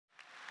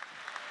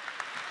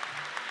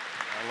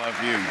I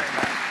love you.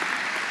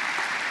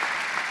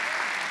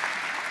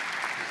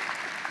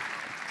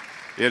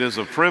 It is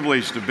a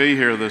privilege to be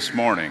here this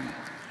morning.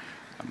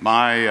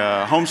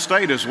 My home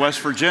state is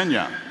West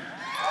Virginia.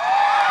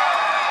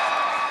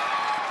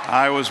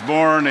 I was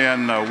born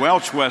in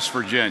Welch, West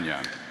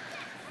Virginia.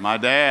 My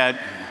dad,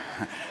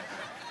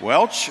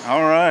 Welch?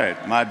 All right.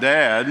 My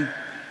dad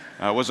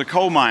was a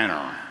coal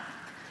miner.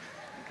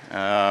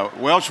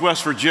 Welch,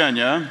 West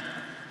Virginia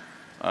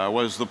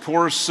was the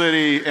poorest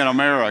city in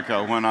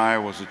America when I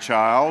was a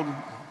child.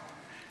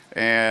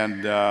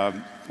 And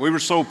we were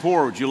so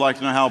poor. Would you like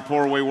to know how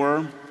poor we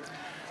were?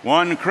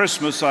 One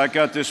Christmas, I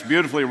got this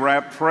beautifully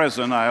wrapped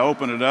present. I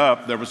opened it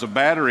up. There was a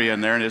battery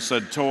in there, and it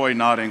said, "Toy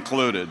not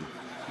included."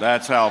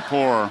 That's how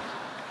poor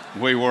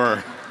we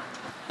were.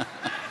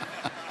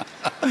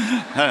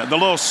 A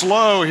little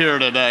slow here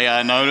today,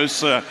 I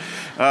notice.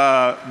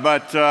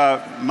 But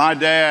my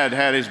dad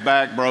had his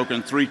back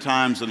broken 3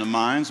 times in the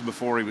mines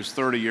before he was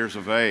 30 years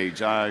of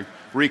age. I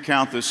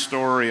recount this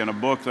story in a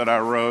book that I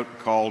wrote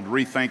called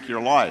Rethink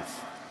Your Life.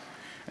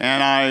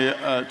 And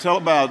I tell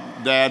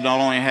about Dad not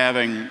only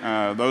having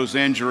those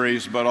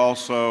injuries, but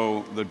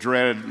also the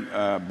dreaded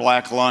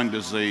black lung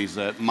disease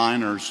that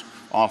miners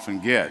often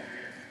get.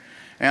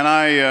 And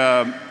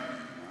I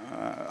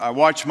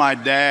watched my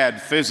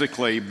dad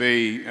physically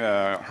be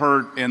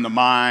hurt in the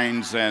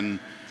mines, and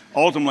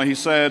ultimately he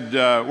said,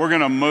 we're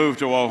going to move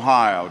to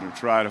Ohio to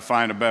try to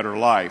find a better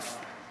life.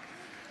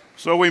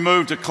 So we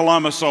moved to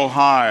Columbus,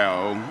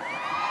 Ohio.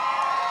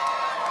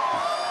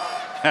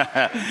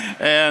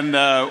 and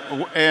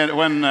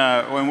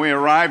when we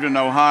arrived in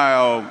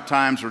Ohio,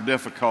 times were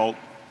difficult,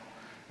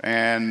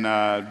 and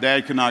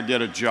Dad could not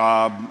get a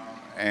job,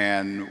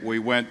 and we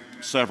went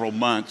several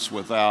months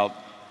without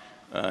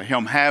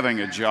him having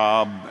a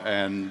job.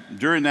 And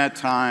during that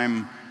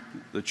time,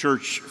 the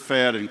church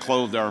fed and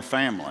clothed our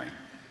family.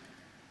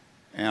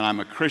 And I'm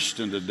a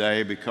Christian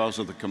today because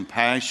of the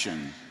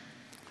compassion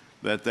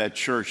that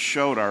church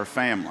showed our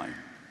family.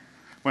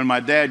 When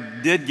my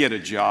dad did get a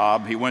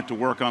job, he went to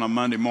work on a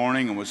Monday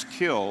morning and was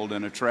killed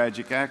in a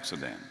tragic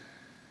accident.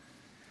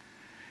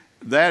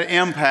 That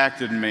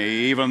impacted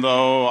me, even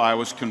though I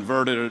was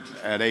converted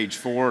at age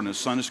 4 in a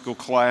Sunday school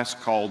class,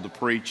 called to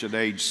preach at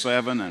age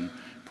 7, and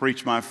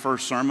preached my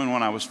first sermon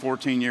when I was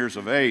 14 years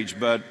of age,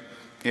 but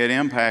it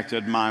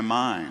impacted my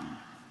mind.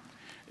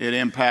 It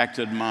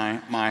impacted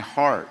my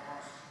heart.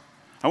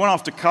 I went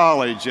off to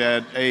college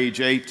at age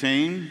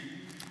 18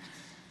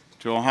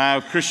 to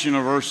Ohio Christian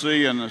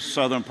University in the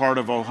southern part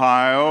of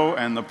Ohio,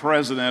 and the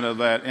president of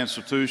that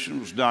institution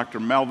was Dr.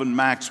 Melvin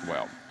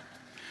Maxwell.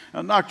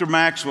 Now, Dr.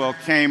 Maxwell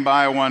came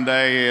by one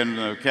day in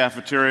the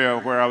cafeteria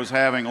where I was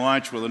having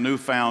lunch with a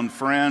newfound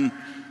friend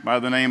by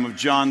the name of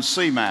John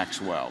C.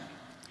 Maxwell.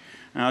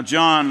 Now,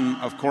 John,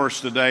 of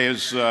course, today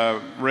has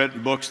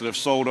written books that have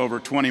sold over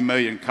 20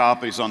 million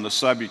copies on the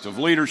subject of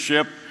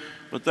leadership,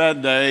 but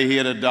that day he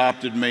had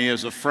adopted me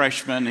as a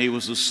freshman. He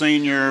was a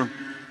senior,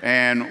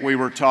 and we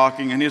were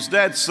talking, and his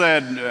dad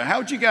said, how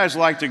would you guys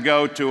like to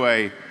go to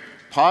a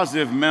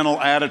positive mental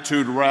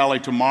attitude rally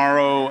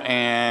tomorrow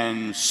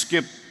and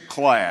skip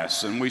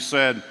class? And we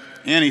said,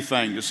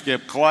 anything to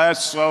skip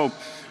class. So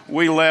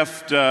we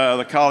left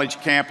the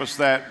college campus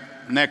that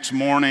next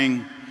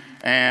morning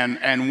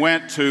and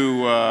went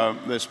to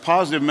this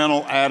positive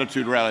mental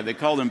attitude rally. They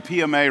called them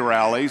PMA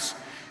rallies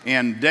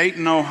in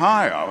Dayton,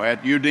 Ohio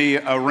at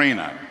UD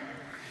Arena.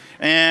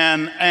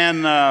 And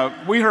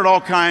we heard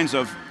all kinds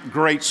of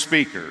great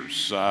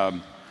speakers.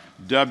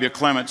 W.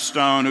 Clement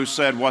Stone, who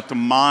said, what the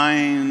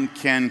mind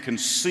can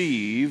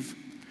conceive,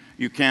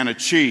 you can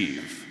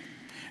achieve.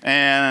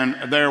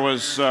 And there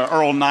was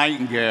Earl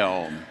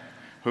Nightingale,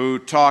 who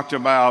talked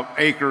about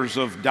acres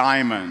of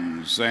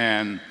diamonds.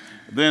 And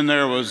then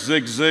there was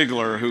Zig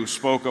Ziglar, who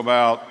spoke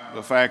about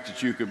the fact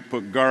that you could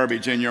put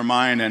garbage in your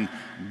mind and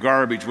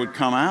garbage would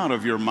come out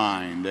of your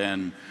mind.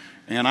 And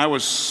I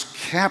was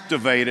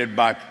captivated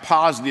by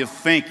positive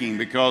thinking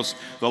because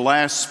the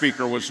last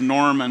speaker was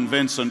Norman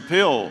Vincent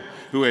Peale,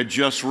 who had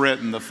just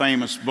written the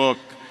famous book,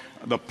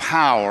 The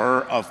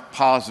Power of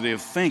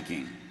Positive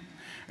Thinking.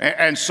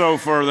 And so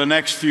for the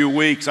next few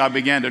weeks, I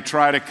began to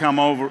try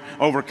to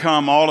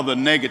overcome all of the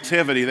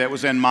negativity that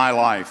was in my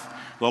life,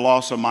 the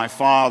loss of my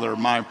father,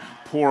 my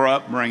poor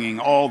upbringing,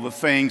 all the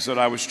things that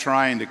I was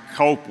trying to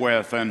cope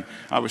with, and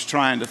I was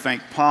trying to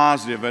think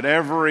positive at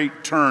every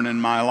turn in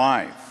my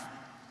life.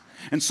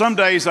 And some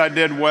days I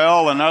did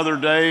well, and other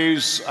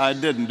days I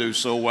didn't do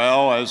so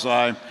well as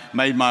I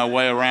made my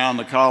way around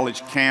the college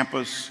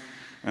campus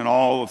and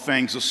all the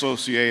things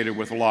associated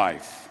with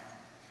life.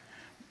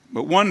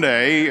 But one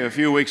day, a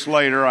few weeks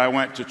later, I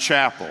went to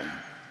chapel.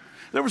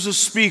 There was a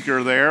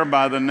speaker there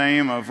by the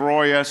name of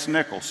Roy S.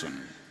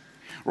 Nicholson.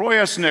 Roy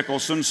S.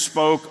 Nicholson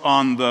spoke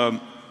on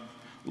the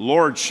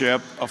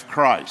Lordship of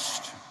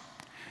Christ.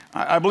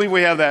 I believe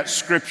we have that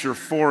scripture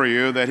for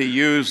you that he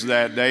used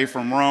that day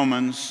from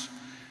Romans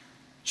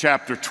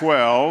chapter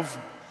 12,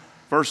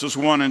 verses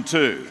 1 and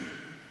 2.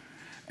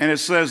 And it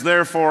says,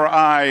 therefore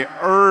I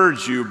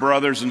urge you,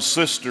 brothers and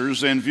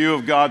sisters, in view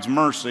of God's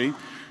mercy,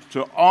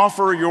 to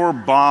offer your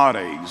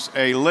bodies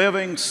a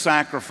living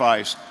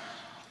sacrifice,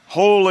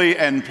 holy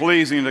and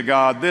pleasing to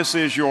God. This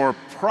is your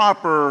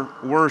proper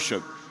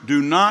worship.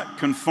 Do not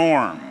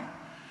conform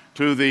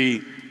to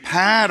the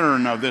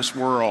pattern of this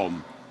world,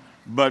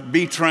 but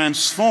be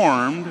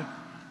transformed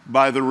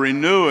by the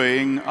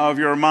renewing of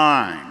your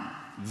mind.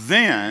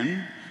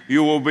 Then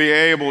you will be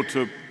able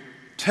to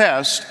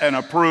test and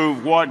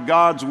approve what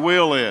God's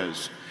will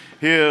is,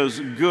 His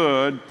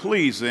good,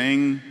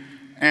 pleasing,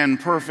 and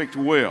perfect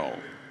will.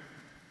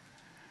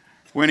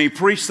 When he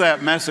preached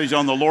that message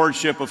on the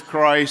Lordship of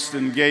Christ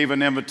and gave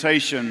an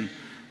invitation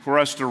for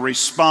us to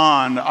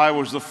respond, I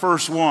was the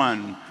first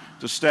one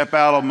to step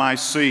out of my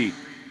seat.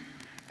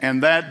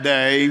 And that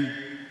day,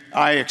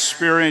 I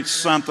experienced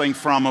something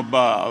from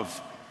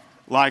above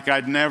like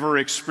I'd never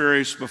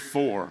experienced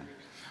before.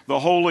 The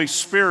Holy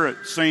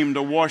Spirit seemed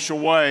to wash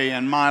away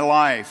in my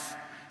life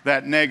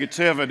that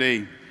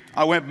negativity.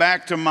 I went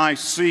back to my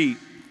seat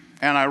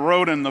and I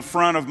wrote in the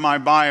front of my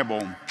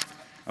Bible,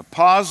 a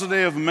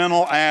positive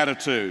mental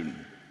attitude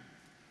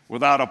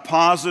without a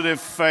positive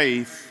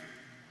faith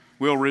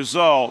will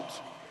result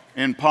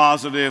in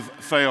positive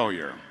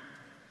failure.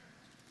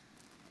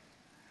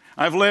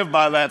 I've lived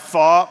by that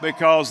thought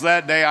because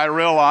that day I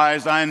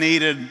realized I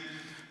needed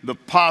the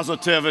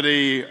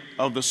positivity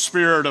of the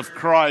Spirit of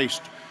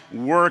Christ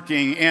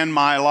working in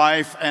my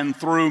life and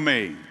through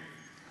me.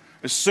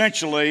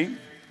 Essentially,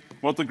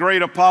 what the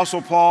great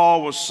Apostle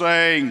Paul was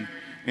saying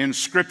in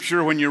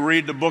Scripture when you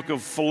read the book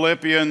of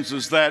Philippians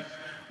is that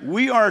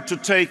we are to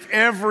take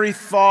every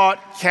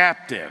thought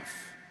captive,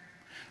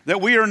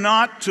 that we are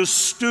not to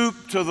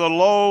stoop to the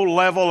low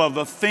level of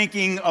the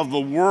thinking of the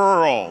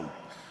world,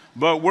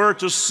 but we're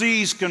to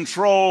seize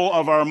control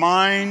of our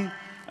mind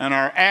and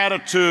our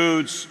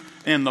attitudes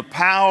in the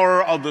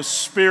power of the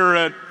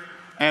Spirit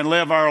and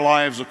live our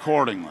lives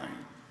accordingly.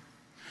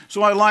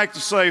 So I'd like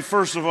to say,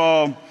 first of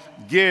all,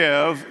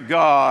 give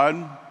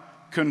God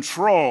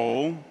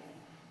control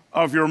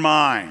of your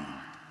mind.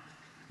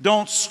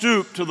 Don't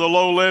stoop to the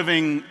low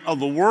living of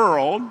the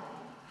world,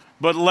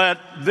 but let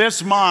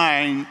this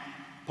mind,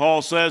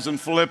 Paul says in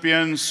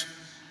Philippians,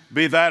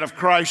 be that of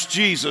Christ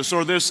Jesus,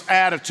 or this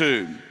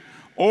attitude.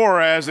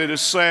 Or as it is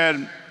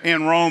said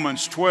in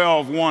Romans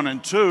 12, 1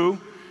 and 2,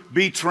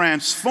 be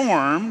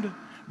transformed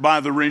by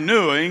the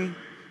renewing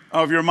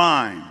of your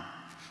mind.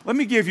 Let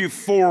me give you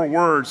 4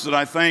 words that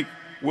I think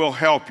will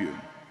help you.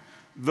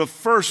 The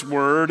first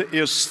word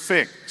is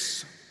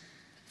fix.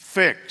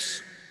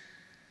 Fix.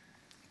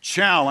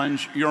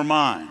 Challenge your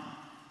mind.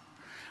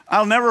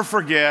 I'll never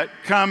forget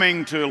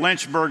coming to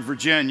Lynchburg,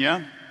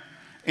 Virginia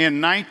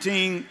in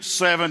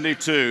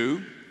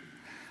 1972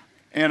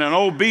 in an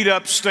old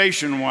beat-up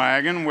station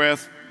wagon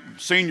with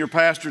Senior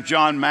Pastor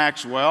John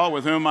Maxwell,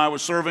 with whom I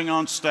was serving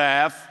on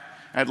staff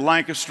at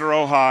Lancaster,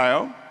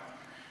 Ohio,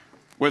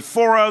 with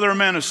 4 other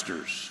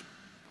ministers.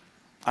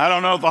 I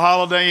don't know if the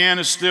Holiday Inn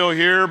is still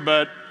here,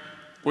 but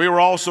we were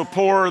all so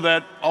poor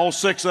that all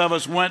 6 of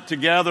us went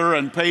together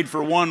and paid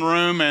for one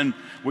room, and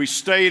we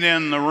stayed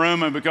in the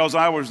room, and because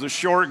I was the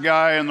short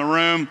guy in the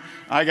room,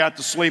 I got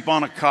to sleep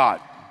on a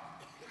cot.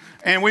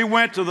 And we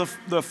went to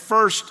the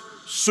first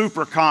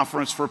super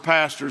conference for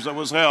pastors that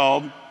was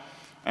held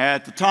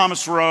at the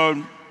Thomas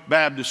Road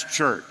Baptist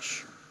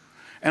Church.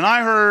 And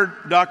I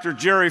heard Dr.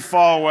 Jerry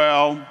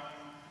Falwell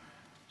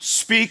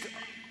speak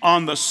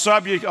on the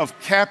subject of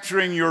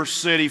capturing your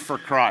city for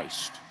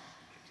Christ.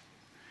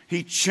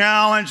 He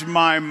challenged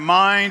my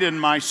mind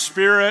and my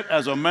spirit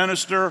as a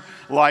minister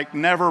like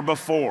never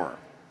before.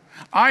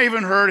 I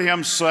even heard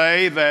him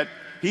say that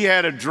he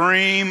had a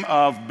dream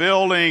of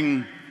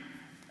building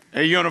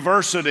a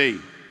university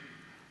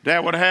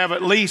that would have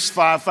at least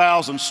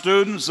 5,000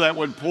 students that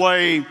would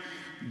play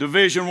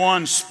Division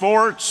I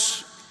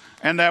sports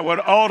and that would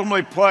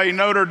ultimately play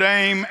Notre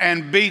Dame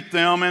and beat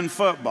them in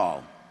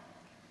football.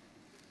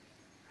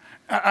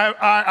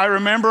 I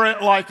remember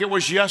it like it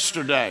was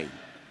yesterday.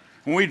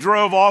 When we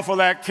drove off of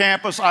that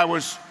campus, I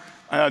was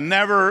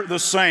never the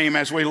same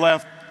as we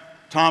left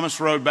Thomas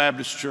Road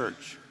Baptist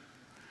Church.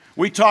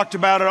 We talked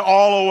about it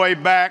all the way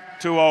back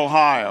to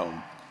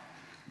Ohio.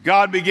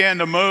 God began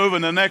to move,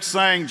 and the next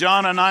thing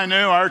John and I knew,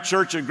 our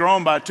church had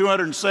grown by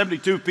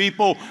 272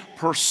 people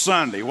per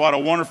Sunday. What a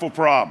wonderful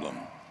problem.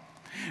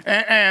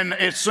 And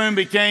it soon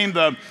became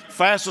the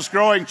fastest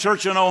growing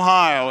church in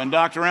Ohio, and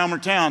Dr. Elmer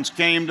Towns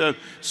came to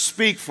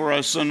speak for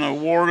us and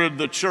awarded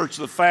the church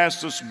the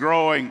fastest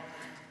growing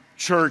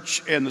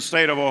church in the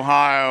state of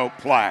Ohio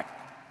plaque.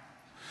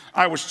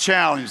 I was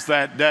challenged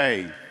that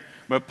day.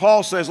 But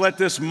Paul says, let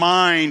this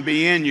mind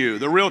be in you.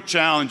 The real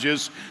challenge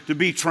is to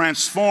be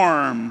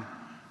transformed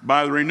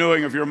by the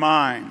renewing of your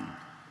mind.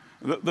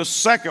 The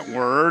second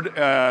word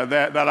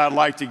that I'd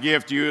like to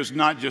give to you is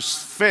not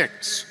just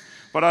fix,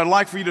 but I'd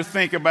like for you to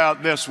think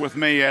about this with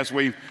me as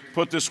we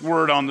put this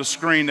word on the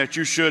screen, that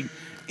you should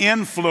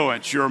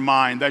influence your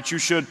mind, that you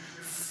should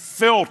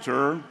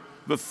filter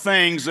the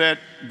things that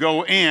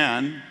go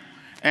in.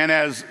 And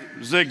as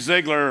Zig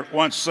Ziglar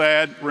once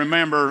said,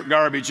 remember,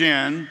 garbage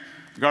in,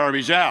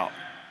 garbage out.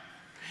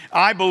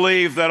 I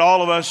believe that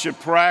all of us should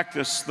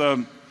practice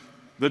the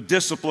the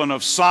discipline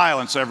of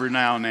silence every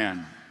now and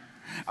then.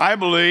 I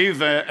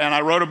believe, and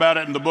I wrote about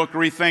it in the book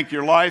Rethink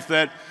Your Life,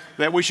 that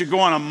we should go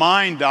on a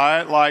mind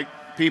diet like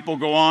people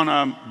go on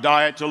a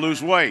diet to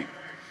lose weight.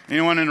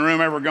 Anyone in the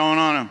room ever going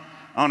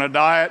on a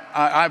diet?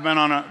 I've been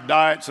on a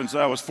diet since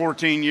I was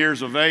 14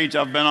 years of age.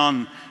 I've been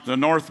on the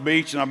North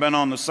Beach and I've been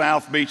on the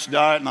South Beach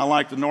diet, and I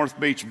like the North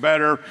Beach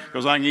better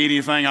because I can eat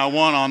anything I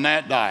want on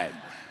that diet.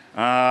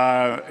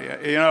 A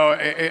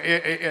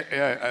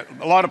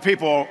lot of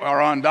people are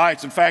on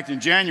diets. In fact,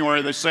 in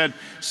January, they said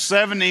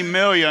 70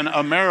 million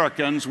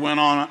Americans went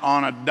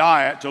on a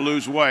diet to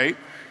lose weight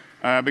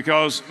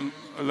because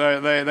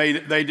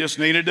they just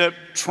needed to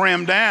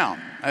trim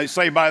down. They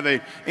say by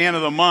the end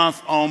of the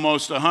month,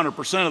 almost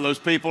 100% of those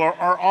people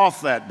are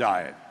off that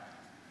diet.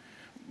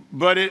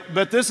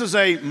 But this is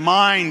a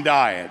mind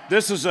diet.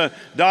 This is a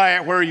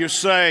diet where you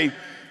say,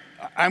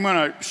 I'm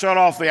going to shut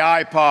off the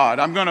iPod.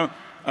 I'm going to,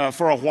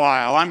 for a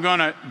while, I'm going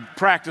to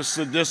practice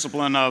the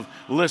discipline of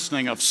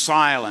listening, of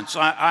silence.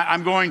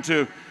 I'm going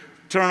to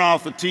turn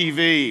off the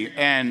TV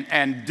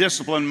and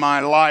discipline my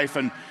life.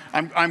 And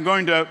I'm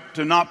going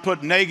to not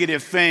put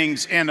negative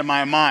things into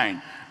my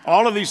mind.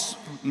 All of these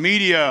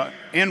media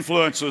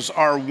influences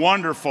are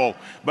wonderful,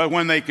 but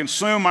when they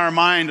consume our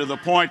mind to the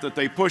point that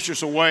they push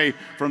us away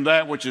from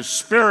that which is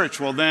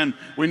spiritual, then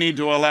we need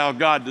to allow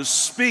God to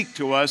speak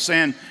to us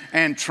and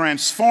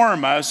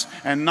transform us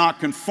and not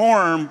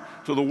conform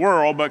to the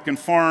world, but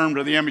conform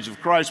to the image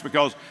of Christ,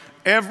 because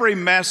every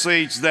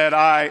message that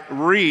I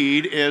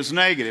read is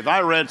negative.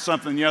 I read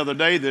something the other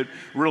day that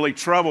really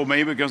troubled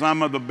me because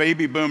I'm of the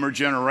baby boomer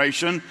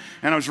generation,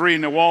 and I was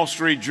reading the Wall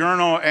Street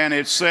Journal, and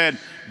it said,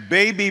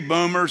 baby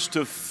boomers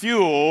to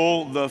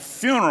fuel the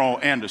funeral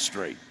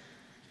industry.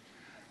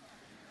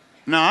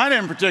 Now, I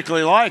didn't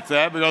particularly like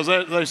that because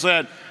they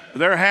said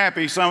they're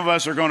happy some of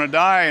us are going to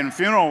die and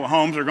funeral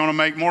homes are going to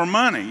make more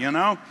money, you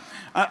know.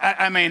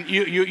 I mean,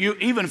 you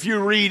even if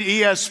you read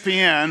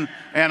ESPN,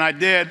 and I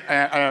did,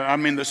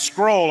 the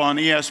scroll on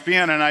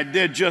ESPN, and I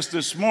did just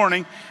this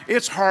morning,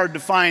 it's hard to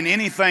find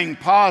anything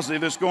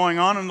positive that's going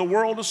on in the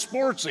world of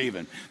sports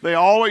even. They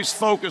always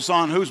focus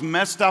on who's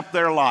messed up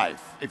their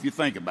life, if you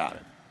think about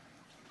it.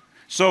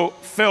 So,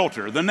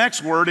 filter. The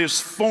next word is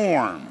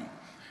form.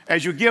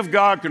 As you give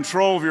God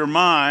control of your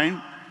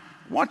mind,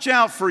 watch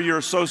out for your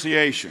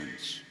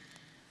associations.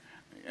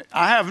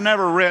 I have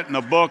never written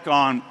a book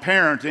on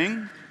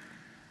parenting,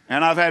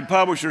 and I've had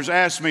publishers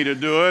ask me to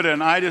do it,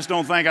 and I just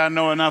don't think I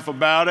know enough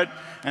about it.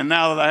 And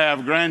now that I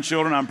have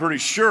grandchildren, I'm pretty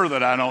sure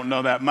that I don't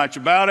know that much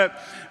about it.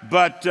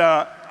 But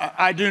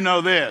I do know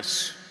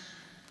this,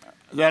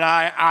 that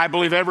I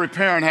believe every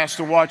parent has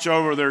to watch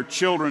over their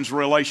children's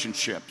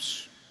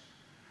relationships.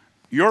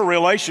 Your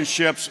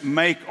relationships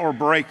make or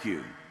break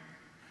you.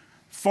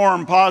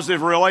 Form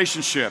positive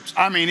relationships.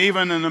 I mean,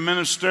 even in the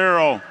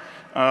ministerial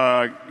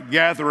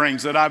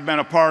gatherings that I've been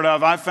a part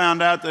of, I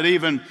found out that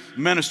even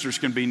ministers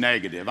can be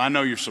negative. I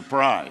know you're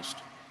surprised.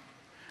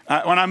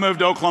 When I moved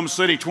to Oklahoma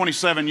City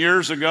 27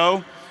 years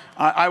ago,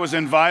 I was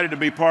invited to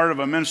be part of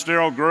a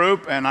ministerial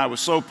group, and I was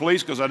so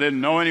pleased because I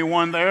didn't know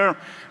anyone there.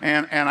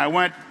 And I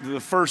went the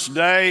first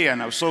day,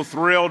 and I was so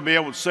thrilled to be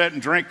able to sit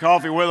and drink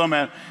coffee with them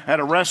at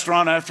a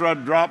restaurant after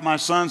I'd dropped my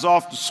sons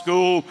off to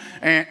school.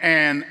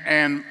 And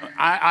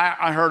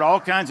I heard all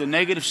kinds of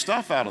negative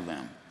stuff out of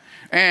them.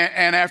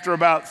 And after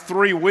about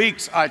 3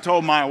 weeks, I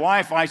told my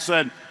wife, I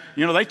said,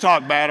 you know, they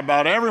talk bad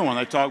about everyone.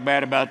 They talk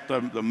bad about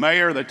the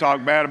mayor. They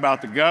talk bad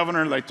about the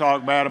governor. They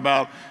talk bad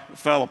about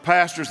fellow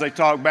pastors. They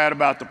talk bad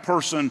about the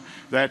person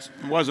that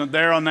wasn't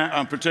there on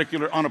a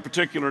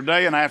particular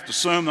day. And I have to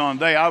assume that on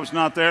the day I was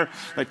not there,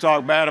 they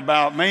talk bad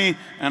about me.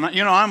 And,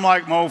 you know, I'm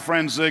like my old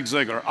friend Zig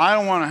Ziglar. I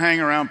don't want to hang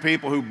around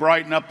people who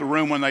brighten up the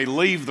room when they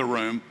leave the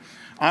room.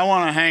 I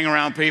want to hang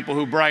around people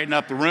who brighten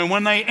up the room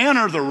when they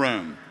enter the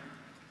room.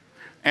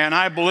 And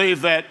I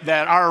believe that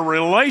our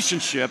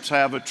relationships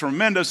have a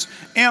tremendous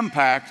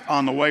impact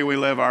on the way we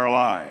live our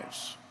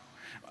lives.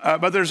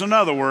 But there's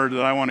another word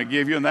that I want to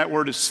give you, and that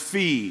word is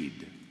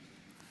feed.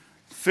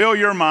 Fill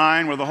your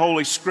mind with the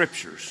Holy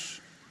Scriptures.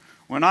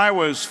 When I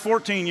was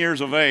 14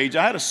 years of age,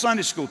 I had a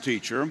Sunday school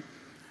teacher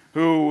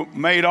who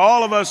made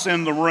all of us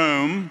in the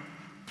room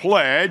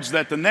pledge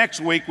that the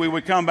next week we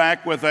would come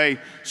back with a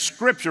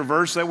scripture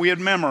verse that we had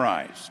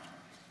memorized,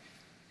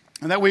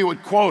 and that we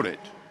would quote it.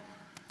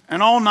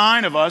 And all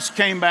 9 of us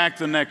came back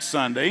the next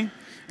Sunday,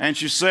 and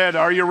she said,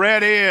 "Are you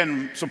ready?"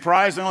 And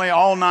surprisingly,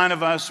 all 9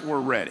 of us were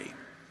ready.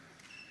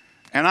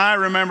 And I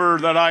remember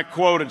that I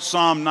quoted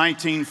Psalm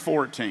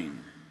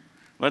 19:14.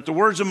 "Let the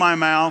words of my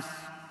mouth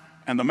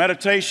and the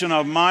meditation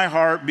of my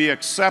heart be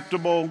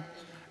acceptable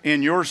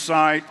in your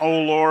sight,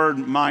 O Lord,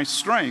 my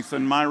strength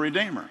and my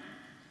Redeemer."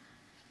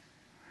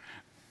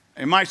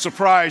 It might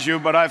surprise you,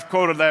 but I've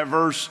quoted that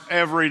verse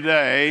every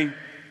day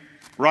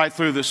right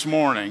through this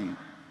morning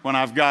when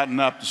I've gotten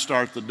up to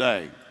start the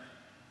day.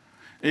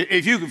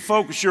 If you can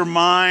focus your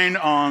mind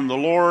on the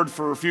Lord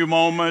for a few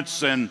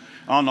moments and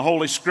on the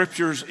Holy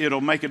Scriptures, it'll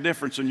make a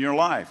difference in your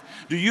life.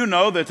 Do you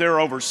know that there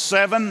are over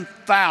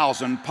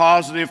 7,000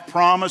 positive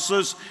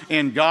promises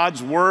in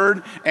God's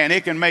Word, and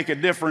it can make a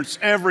difference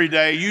every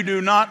day? You do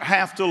not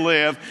have to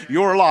live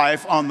your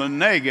life on the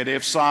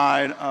negative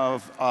side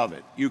of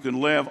it. You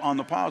can live on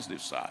the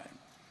positive side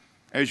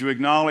as you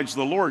acknowledge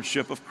the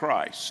Lordship of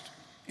Christ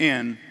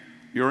in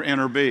your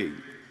inner being.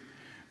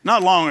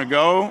 Not long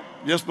ago,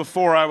 just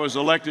before I was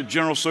elected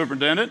general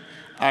superintendent,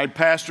 I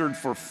pastored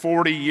for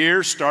 40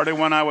 years, started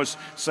when I was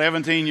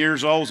 17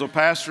 years old as a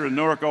pastor in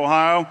Newark,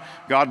 Ohio.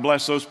 God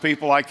bless those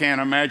people. I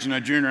can't imagine a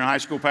junior high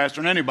school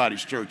pastor in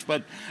anybody's church,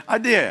 but I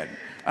did.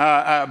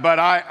 But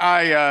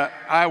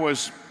I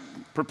was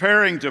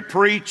preparing to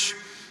preach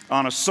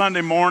on a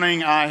Sunday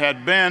morning. I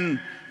had been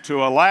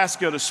to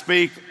Alaska to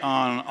speak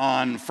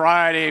on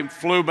Friday,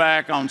 flew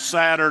back on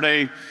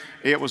Saturday.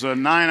 It was a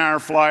 9-hour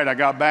flight. I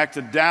got back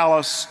to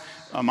Dallas.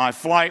 My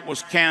flight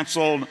was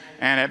canceled,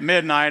 and at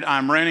midnight,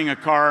 I'm renting a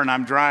car and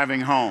I'm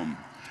driving home.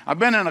 I've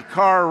been in a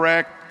car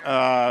wreck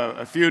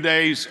a few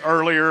days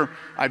earlier.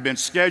 I'd been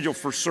scheduled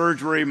for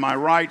surgery. My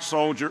right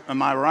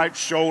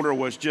shoulder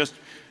was just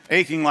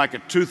aching like a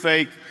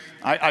toothache.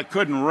 I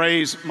couldn't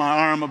raise my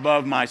arm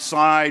above my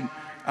side,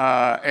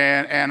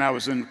 and I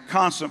was in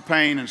constant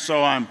pain, and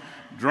so I'm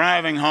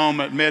driving home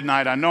at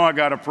midnight. I know I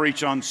got to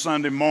preach on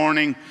Sunday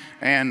morning,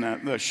 and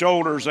the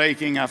shoulder's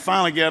aching. I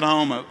finally get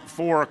home at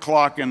 4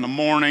 o'clock in the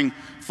morning,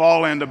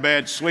 fall into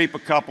bed, sleep a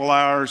couple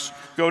hours,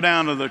 go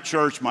down to the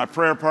church. My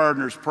prayer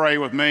partners pray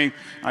with me.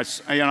 I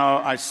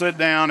sit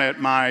down at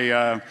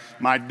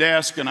my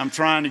desk, and I'm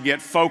trying to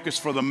get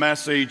focused for the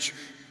message,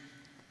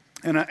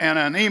 and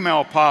an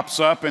email pops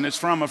up, and it's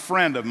from a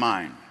friend of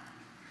mine.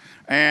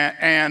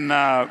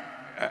 I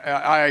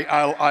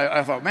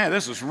thought, man,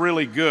 this is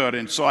really good.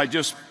 And so I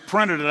just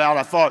printed it out.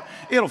 I thought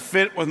it'll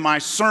fit with my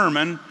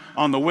sermon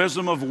on the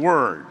wisdom of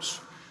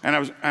words. And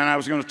I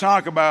was going to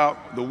talk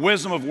about the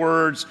wisdom of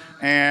words.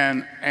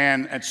 And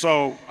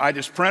so I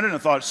just printed it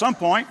and thought at some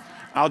point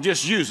I'll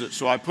just use it.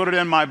 So I put it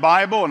in my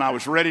Bible and I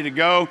was ready to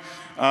go.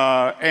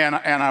 And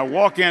I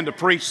walk in to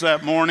preach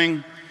that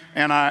morning,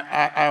 and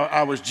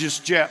I was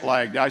just jet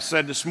lagged. I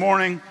said, this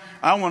morning,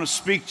 I want to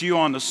speak to you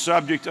on the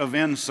subject of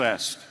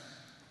incest.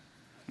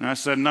 And I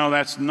said, no,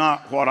 that's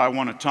not what I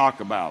want to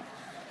talk about.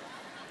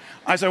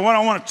 I said, what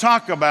I want to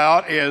talk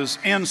about is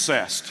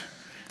incest.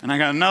 And I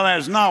go, no, that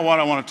is not what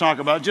I want to talk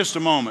about. Just a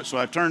moment. So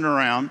I turned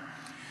around,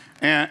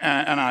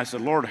 and I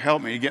said, Lord,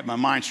 help me to get my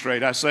mind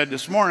straight. I said,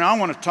 this morning, I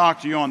want to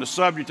talk to you on the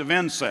subject of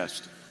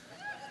incest.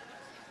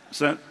 I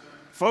said,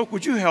 folk,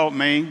 would you help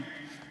me?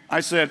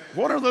 I said,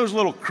 what are those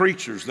little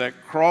creatures that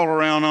crawl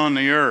around on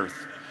the earth?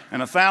 And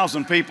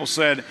 1,000 people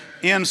said,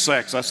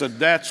 insects. I said,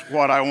 that's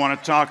what I want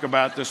to talk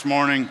about this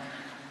morning.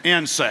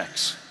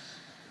 Insects.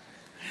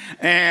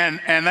 And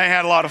they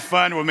had a lot of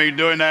fun with me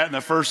doing that in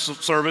the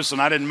first service,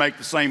 and I didn't make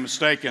the same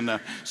mistake in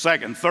the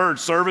second, third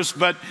service.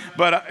 But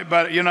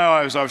you know,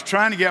 as I was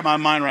trying to get my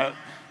mind right,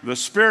 the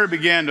Spirit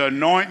began to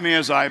anoint me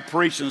as I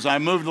preached. And as I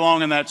moved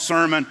along in that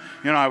sermon,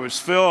 you know, I was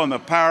filled in the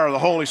power of the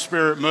Holy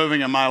Spirit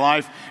moving in my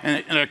life.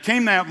 And it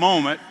came that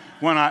moment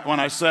when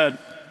I said,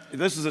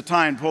 this is the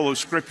time to pull those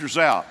scriptures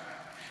out.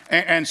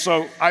 And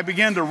so I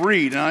began to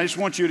read, and I just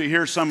want you to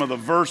hear some of the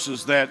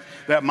verses that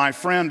my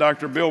friend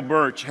Dr. Bill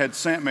Birch had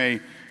sent me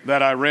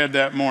that I read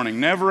that morning.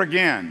 Never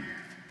again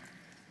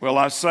will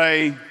I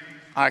say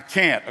I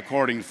can't,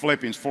 according to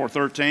Philippians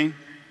 4:13,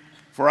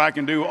 for I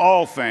can do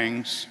all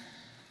things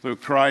through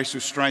Christ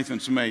who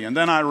strengthens me. And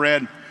then I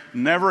read,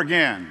 never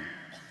again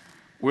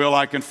will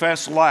I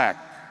confess lack.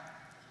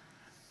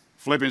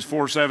 Philippians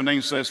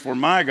 4:17 says, for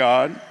my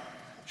God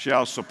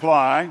shall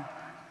supply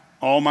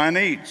all my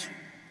needs.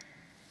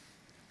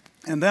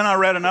 And then I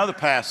read another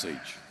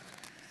passage.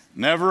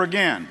 Never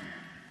again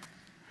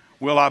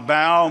will I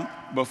bow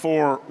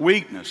before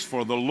weakness,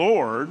 for the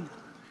Lord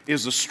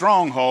is the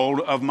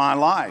stronghold of my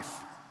life.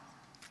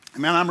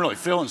 Man, I'm really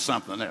feeling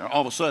something there.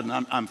 All of a sudden,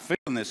 I'm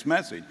feeling this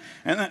message.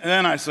 And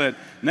then I said,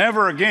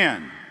 never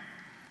again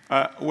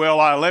will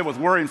I live with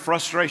worry and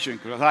frustration,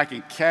 because I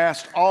can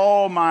cast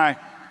all my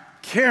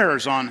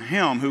cares on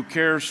Him who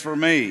cares for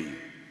me.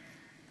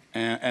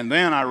 And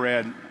then I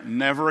read,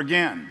 never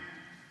again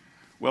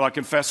will I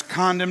confess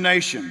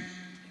condemnation,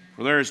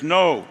 for there is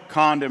no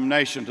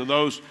condemnation to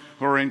those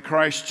who are in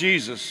Christ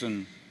Jesus.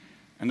 And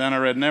then I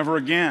read, never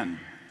again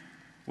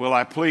will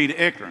I plead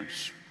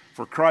ignorance,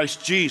 for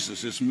Christ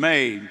Jesus is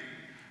made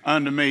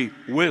unto me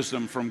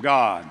wisdom from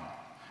God.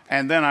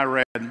 And then I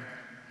read,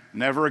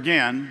 never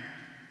again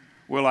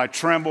will I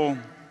tremble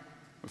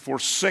before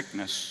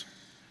sickness.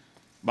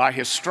 By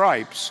His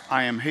stripes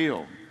I am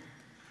healed.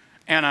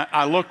 And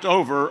I looked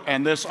over,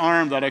 and this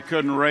arm that I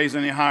couldn't raise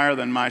any higher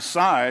than my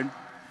side,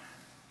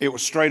 it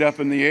was straight up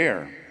in the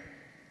air.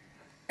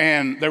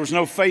 And there was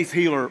no faith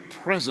healer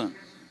present.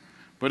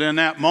 But in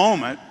that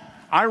moment,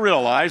 I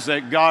realized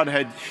that God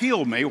had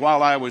healed me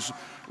while I was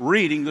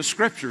reading the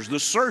scriptures. The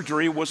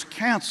surgery was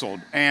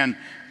canceled, and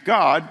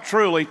God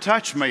truly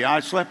touched me. I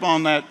slept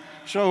on that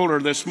shoulder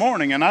this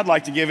morning, and I'd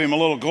like to give him a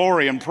little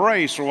glory and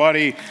praise for what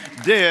he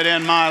did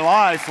in my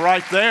life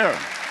right there.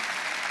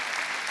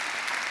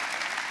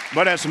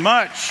 But as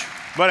much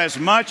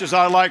as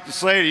I like to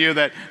say to you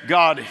that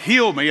God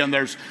healed me, and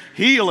there's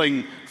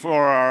healing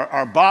for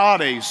our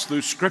bodies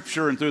through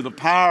Scripture and through the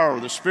power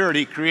of the Spirit.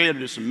 He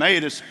created us and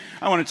made us.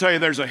 I want to tell you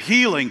there's a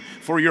healing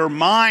for your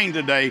mind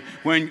today.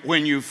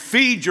 When you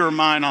feed your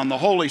mind on the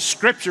Holy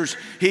Scriptures,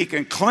 He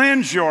can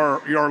cleanse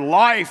your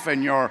life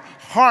and your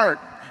heart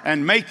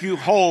and make you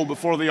whole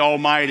before the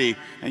Almighty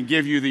and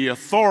give you the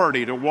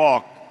authority to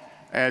walk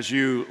as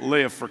you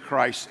live for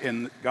Christ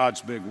in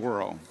God's big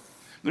world.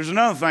 There's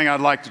another thing I'd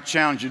like to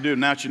challenge you to do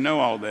now that you know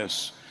all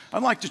this.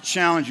 I'd like to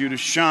challenge you to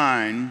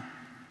shine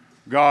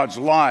God's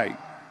light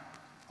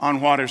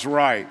on what is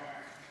right.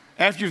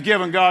 After you've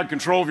given God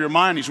control of your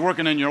mind, He's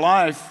working in your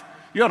life,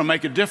 you ought to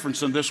make a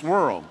difference in this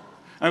world.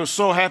 I was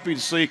so happy to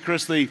see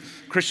Chris the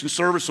Christian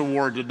Service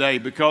Award today,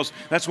 because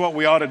that's what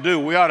we ought to do.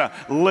 We ought to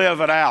live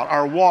it out.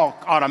 Our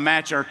walk ought to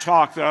match our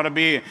talk. There ought to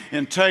be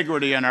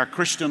integrity in our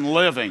Christian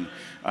living.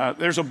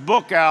 There's a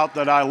book out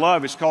that I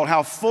love. It's called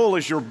How Full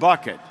Is Your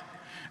Bucket?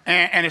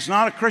 And it's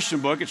not a Christian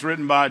book. It's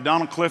written by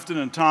Donald Clifton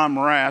and Tom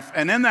Rath.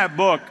 And in that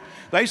book,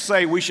 they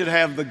say we should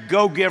have the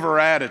go-giver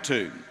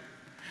attitude.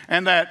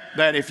 And that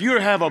if you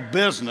have a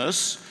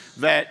business,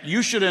 that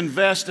you should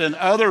invest in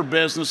other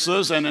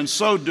businesses, and in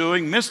so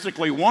doing,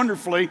 mystically,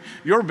 wonderfully,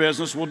 your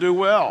business will do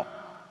well.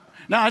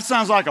 Now, it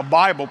sounds like a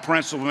Bible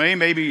principle to me,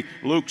 maybe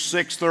Luke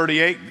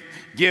 6:38,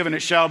 given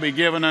it shall be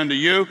given unto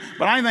you.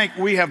 But I think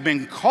we have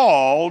been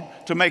called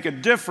to make a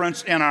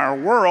difference in our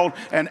world,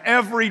 and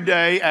every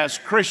day as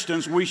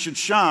Christians, we should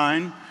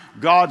shine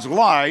God's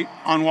light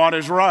on what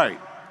is right.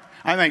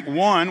 I think,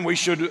 one, we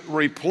should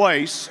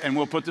replace, and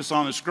we'll put this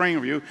on the screen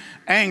for you,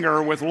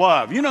 anger with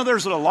love. You know,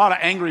 there's a lot of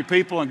angry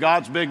people in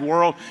God's big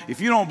world.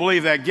 If you don't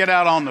believe that, get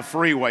out on the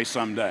freeway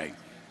someday.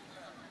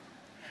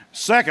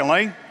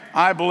 Secondly,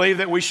 I believe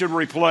that we should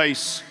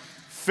replace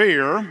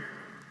fear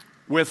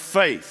with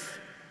faith.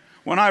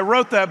 When I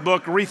wrote that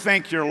book,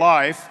 Rethink Your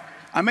Life,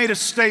 I made a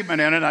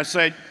statement in it. I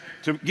said,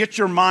 to get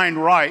your mind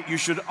right, you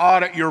should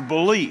audit your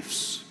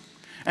beliefs.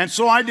 And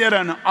so I did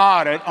an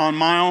audit on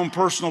my own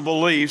personal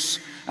beliefs,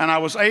 and I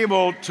was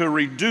able to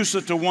reduce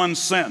it to one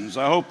sentence.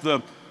 I hope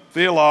the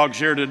theologues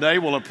here today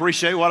will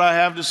appreciate what I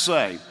have to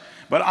say.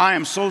 But I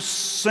am so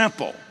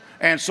simple,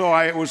 and so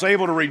I was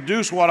able to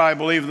reduce what I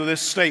believe to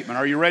this statement.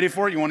 Are you ready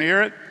for it? You want to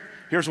hear it?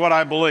 Here's what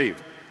I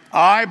believe.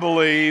 I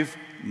believe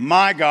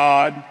my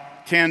God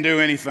can do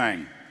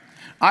anything.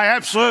 I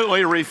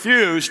absolutely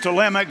refuse to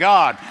limit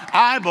God.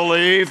 I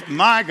believe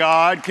my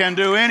God can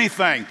do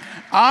anything.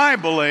 I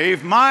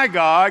believe my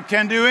God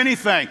can do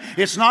anything.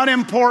 It's not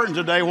important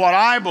today what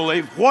I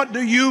believe. What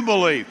do you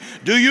believe?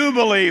 Do you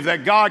believe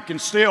that God can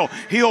still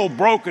heal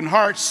broken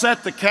hearts,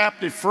 set the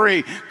captive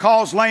free,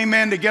 cause lame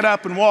men to get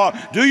up and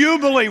walk? Do you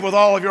believe with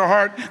all of your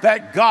heart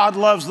that God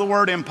loves the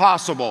word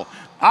impossible?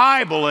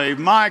 I believe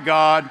my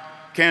God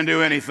can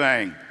do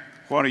anything.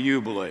 What do you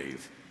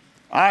believe?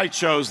 I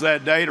chose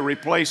that day to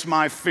replace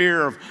my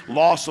fear of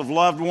loss of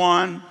loved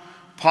one,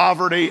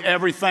 poverty,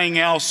 everything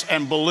else,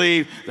 and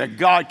believe that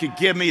God could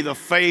give me the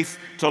faith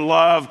to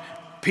love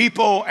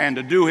people and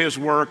to do His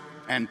work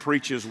and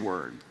preach His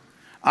word.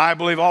 I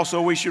believe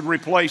also we should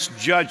replace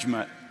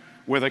judgment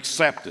with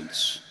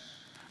acceptance.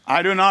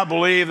 I do not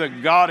believe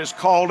that God has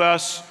called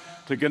us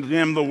to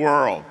condemn the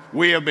world.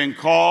 We have been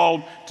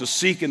called to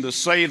seek and to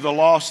save the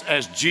lost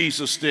as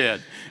Jesus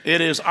did.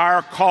 It is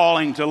our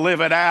calling to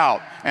live it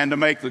out and to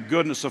make the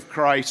goodness of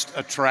Christ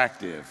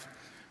attractive.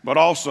 But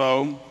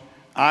also,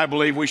 I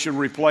believe we should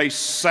replace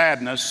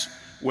sadness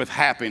with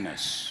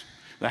happiness.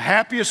 The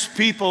happiest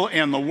people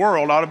in the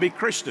world ought to be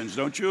Christians,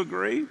 don't you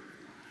agree?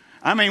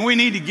 I mean, we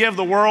need to give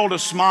the world a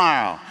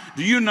smile.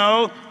 Do you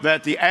know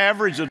that the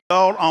average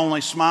adult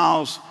only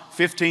smiles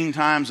 15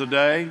 times a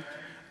day?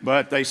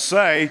 But they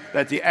say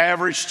that the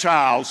average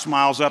child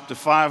smiles up to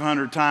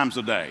 500 times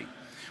a day.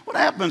 What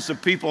happens to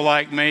people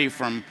like me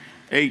from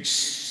age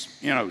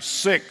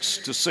 6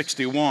 to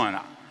 61?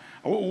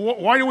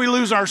 Why do we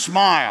lose our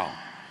smile?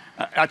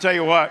 I tell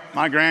you what,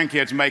 my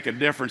grandkids make a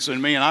difference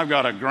in me, and I've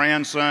got a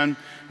grandson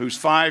who's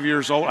 5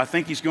 years old. I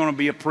think he's going to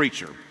be a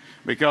preacher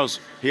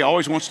because he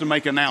always wants to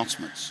make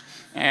announcements.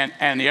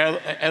 And the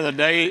other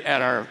day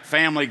at our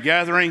family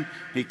gathering,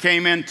 he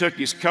came in, took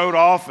his coat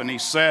off, and he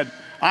said,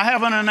 I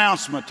have an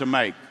announcement to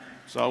make.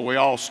 So we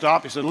all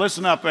stopped. He said,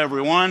 listen up,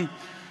 everyone.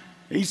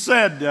 He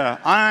said,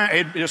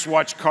 I just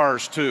watched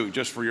Cars 2,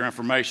 just for your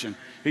information.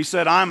 He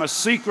said, I'm a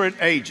secret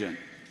agent.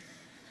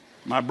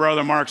 My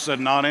brother Mark said,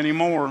 not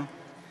anymore.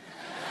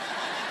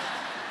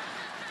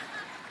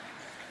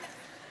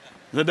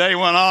 The day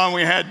went on,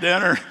 we had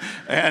dinner,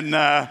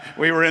 and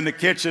we were in the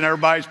kitchen.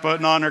 Everybody's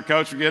putting on their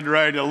coats, we're getting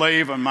ready to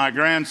leave, and my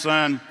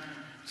grandson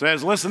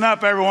says, listen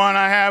up, everyone,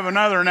 I have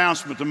another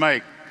announcement to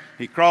make.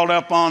 He crawled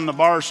up on the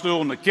bar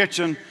stool in the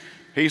kitchen.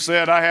 He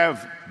said, I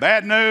have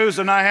bad news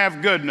and I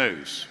have good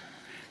news.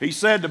 He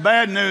said, the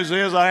bad news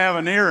is I have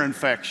an ear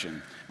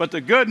infection, but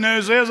the good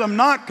news is I'm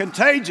not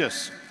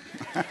contagious.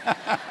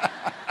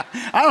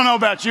 I don't know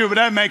about you, but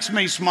that makes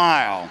me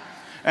smile.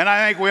 And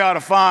I think we ought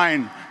to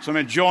find some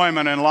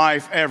enjoyment in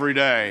life every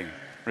day.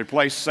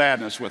 Replace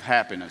sadness with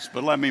happiness.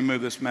 But let me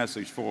move this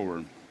message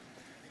forward.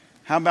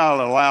 How about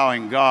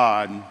allowing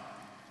God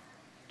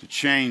to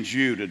change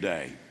you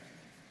today?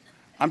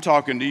 I'm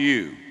talking to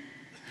you.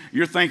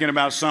 You're thinking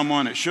about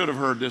someone that should have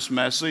heard this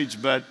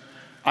message, but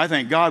I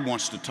think God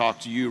wants to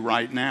talk to you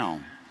right now.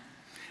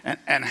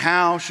 And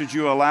how should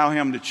you allow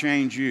him to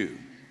change you?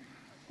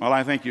 Well,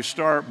 I think you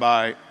start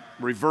by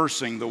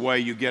reversing the way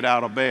you get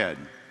out of bed.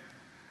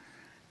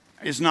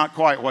 It's not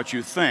quite what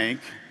you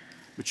think,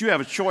 but you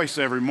have a choice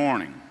every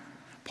morning.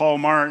 Paul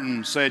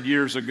Martin said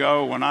years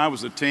ago when I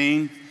was a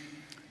teen,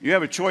 you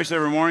have a choice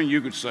every morning. You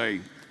could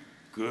say,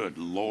 "Good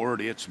Lord,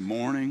 it's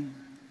morning."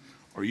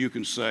 Or you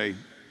can say,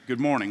 "Good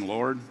morning,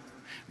 Lord.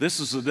 This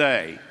is the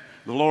day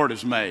the Lord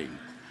has made.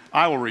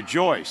 I will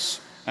rejoice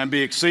and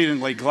be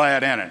exceedingly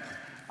glad in it."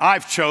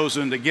 I've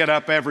chosen to get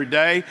up every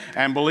day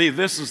and believe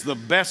this is the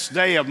best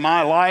day of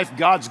my life.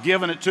 God's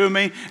given it to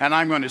me, and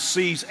I'm going to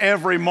seize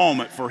every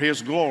moment for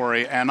his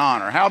glory and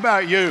honor. How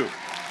about you?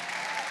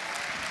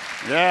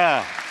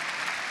 Yeah.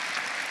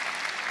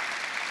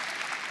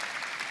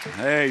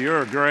 Hey,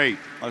 you're great.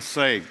 Let's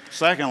say.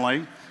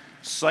 Secondly,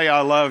 say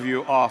I love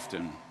you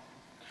often.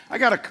 I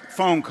got a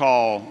phone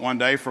call one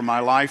day from my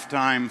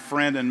lifetime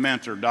friend and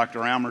mentor,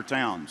 Dr. Elmer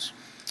Towns.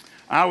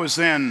 I was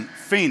in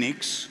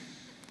Phoenix,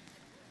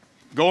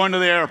 going to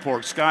the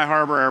airport, Sky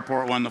Harbor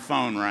Airport, when the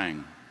phone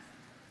rang.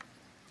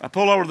 I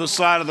pull over to the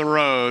side of the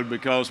road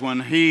because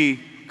when he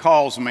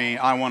calls me,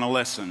 I want to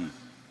listen.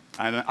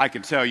 I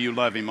can tell you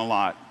love him a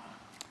lot.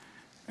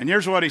 And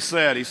here's what he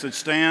said. He said,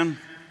 "Stan,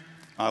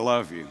 I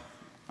love you."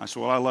 I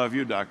said, "Well, I love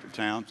you, Dr.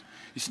 Towns."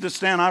 He said,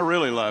 "Stan, I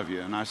really love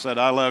you." And I said,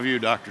 "I love you,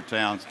 Dr.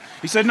 Towns."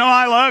 He said, "No,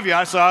 I love you."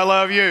 I said, "I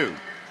love you."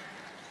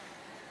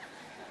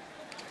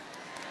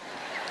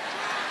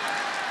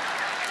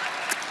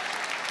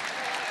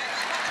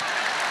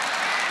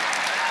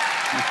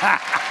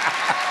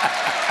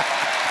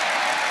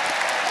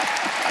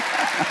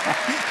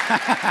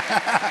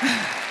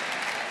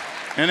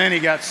 And then he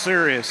got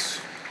serious,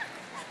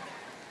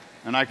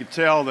 and I could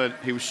tell that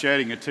he was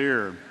shedding a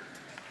tear.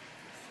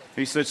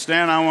 He said,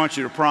 "Stan, I want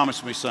you to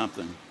promise me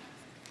something."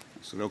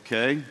 I said,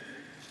 "Okay."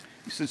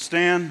 He said,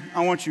 "Stan,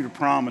 I want you to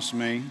promise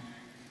me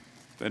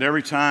that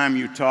every time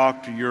you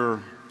talk to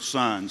your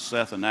sons,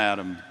 Seth and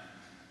Adam,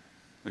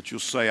 that you'll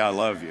say, 'I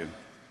love you.'"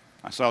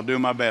 I said, "I'll do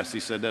my best." He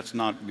said, "That's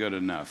not good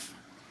enough.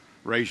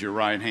 Raise your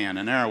right hand."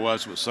 And there I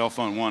was with cell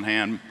phone in one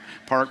hand,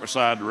 parked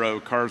beside the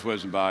road, cars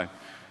whizzing by.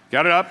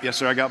 "Got it up?" "Yes,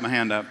 sir, I got my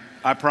hand up."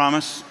 "I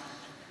promise,"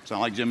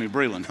 sound like Jimmy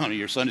Breland, one of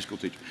your Sunday school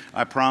teachers.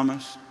 I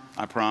promise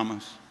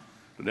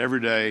that every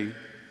day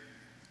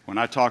when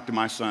I talk to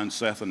my sons,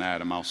 Seth and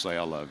Adam, I'll say,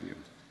 'I love you.'"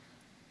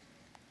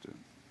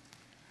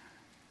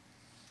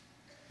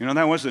 You know,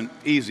 that wasn't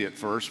easy at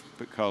first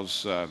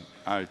because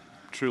I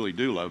truly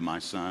do love my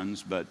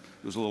sons, but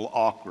it was a little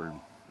awkward.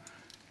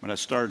 But I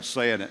started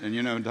saying it, and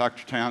you know,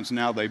 Dr. Towns,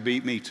 now they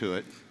beat me to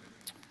it,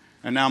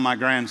 and now my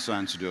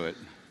grandsons do it.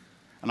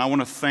 And I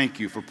want to thank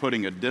you for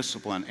putting a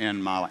discipline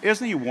in my life.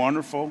 Isn't he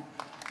wonderful?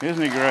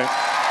 Isn't he great?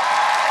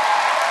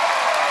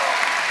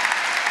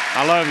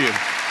 I love you.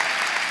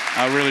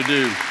 I really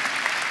do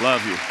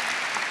love you.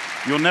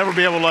 You'll never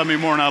be able to love me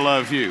more than I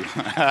love you.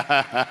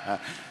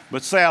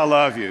 But say I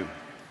love you.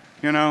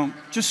 You know,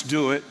 just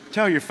do it.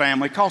 Tell your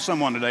family. Call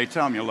someone today.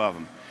 Tell them you love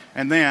them.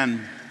 And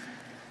then,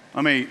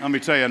 let me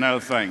tell you another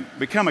thing.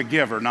 Become a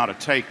giver, not a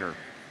taker.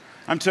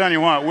 I'm telling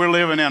you what, we're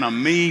living in a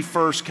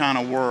me-first kind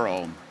of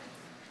world.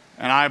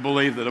 And I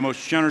believe that the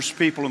most generous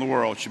people in the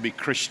world should be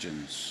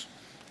Christians.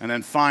 And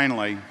then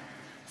finally,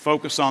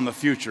 focus on the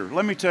future.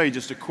 Let me tell you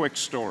just a quick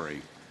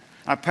story.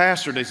 I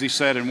pastored, as he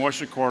said, in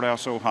Washington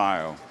Courthouse,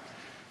 Ohio.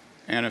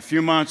 And a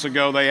few months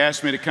ago, they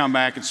asked me to come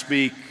back and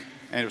speak.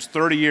 And it was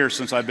 30 years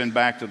since I'd been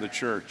back to the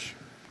church.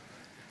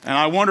 And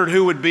I wondered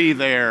who would be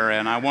there,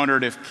 and I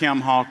wondered if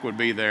Kim Hawk would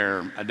be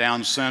there, a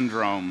Down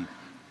syndrome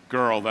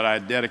girl that I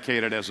had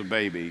dedicated as a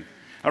baby.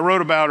 I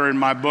wrote about her in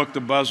my book, The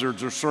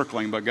Buzzards Are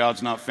Circling, but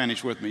God's not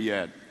finished with me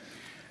yet.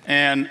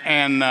 And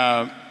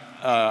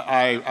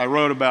I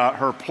wrote about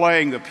her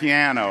playing the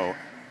piano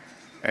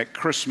at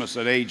Christmas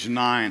at age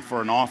 9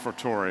 for an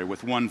offertory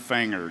with one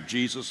finger.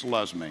 "Jesus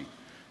loves me,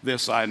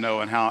 this I know,"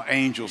 and how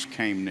angels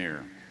came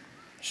near.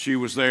 She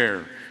was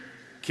there.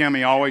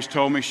 Kimmy always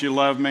told me she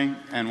loved me.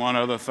 And one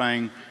other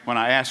thing, when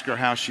I asked her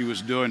how she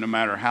was doing, no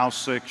matter how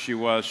sick she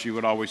was, she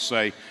would always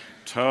say,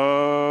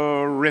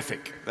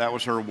 "Terrific." That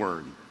was her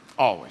word,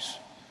 always.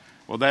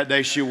 Well, that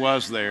day she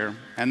was there,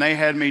 and they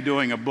had me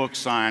doing a book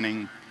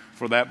signing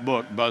for that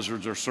book,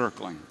 Buzzards Are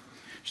Circling.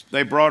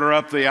 They brought her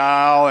up the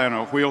aisle in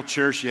a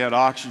wheelchair. She had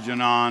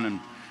oxygen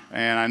on,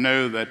 and I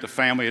knew that the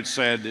family had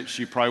said that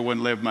she probably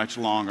wouldn't live much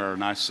longer.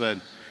 And I said,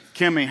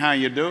 "Kimmy, how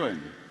you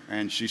doing?"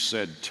 And she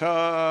said,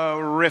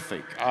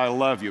 "Terrific. I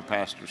love you,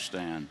 Pastor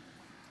Stan."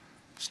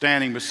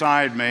 Standing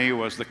beside me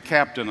was the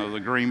captain of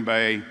the Green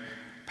Bay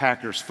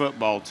Packers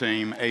football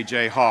team,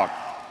 A.J. Hawk.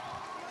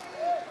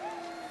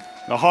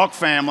 The Hawk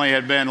family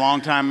had been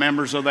longtime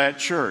members of that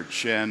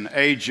church, and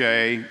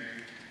AJ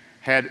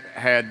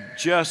had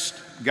just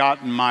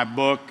gotten my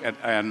book,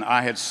 and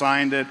I had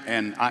signed it,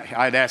 and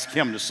I'd asked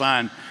him to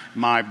sign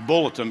my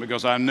bulletin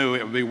because I knew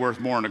it would be worth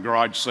more in a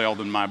garage sale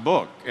than my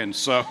book. And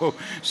so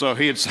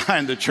he had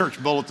signed the church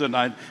bulletin,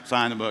 I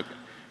signed the book.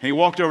 And he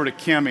walked over to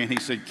Kimmy and he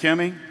said,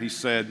 Kimmy, he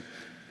said,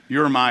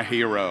 you're my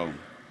hero.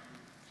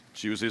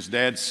 She was his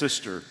dad's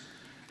sister.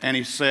 And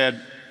he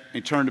said, he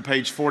turned to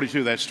page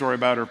 42, that story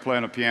about her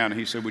playing a piano.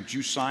 He said, would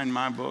you sign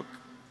my book?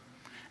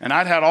 And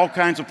I'd had all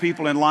kinds of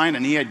people in line,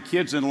 and he had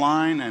kids in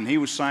line, and he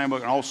was signing a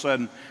book, and all of a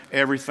sudden,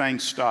 everything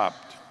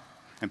stopped.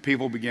 And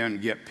people began to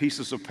get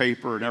pieces of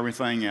paper and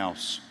everything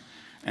else.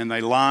 And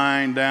they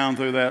lined down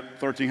through that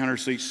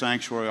 1,300-seat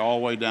sanctuary all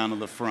the way down to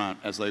the front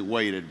as they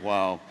waited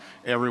while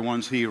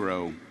everyone's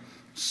hero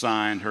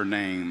signed her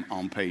name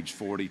on page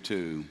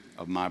 42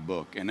 of my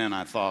book. And then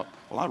I thought,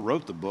 well, I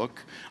wrote the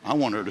book. I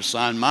want her to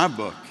sign my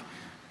book.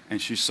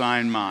 And she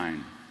signed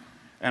mine.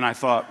 And I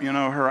thought, you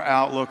know, her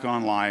outlook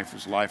on life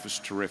is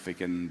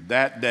terrific. And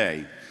that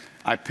day,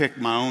 I picked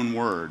my own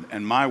word,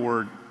 and my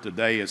word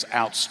today is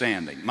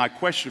outstanding. My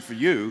question for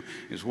you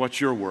is, what's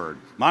your word?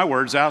 My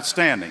word's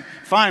outstanding.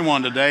 Find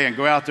one today and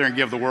go out there and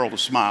give the world a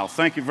smile.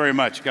 Thank you very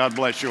much. God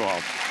bless you all.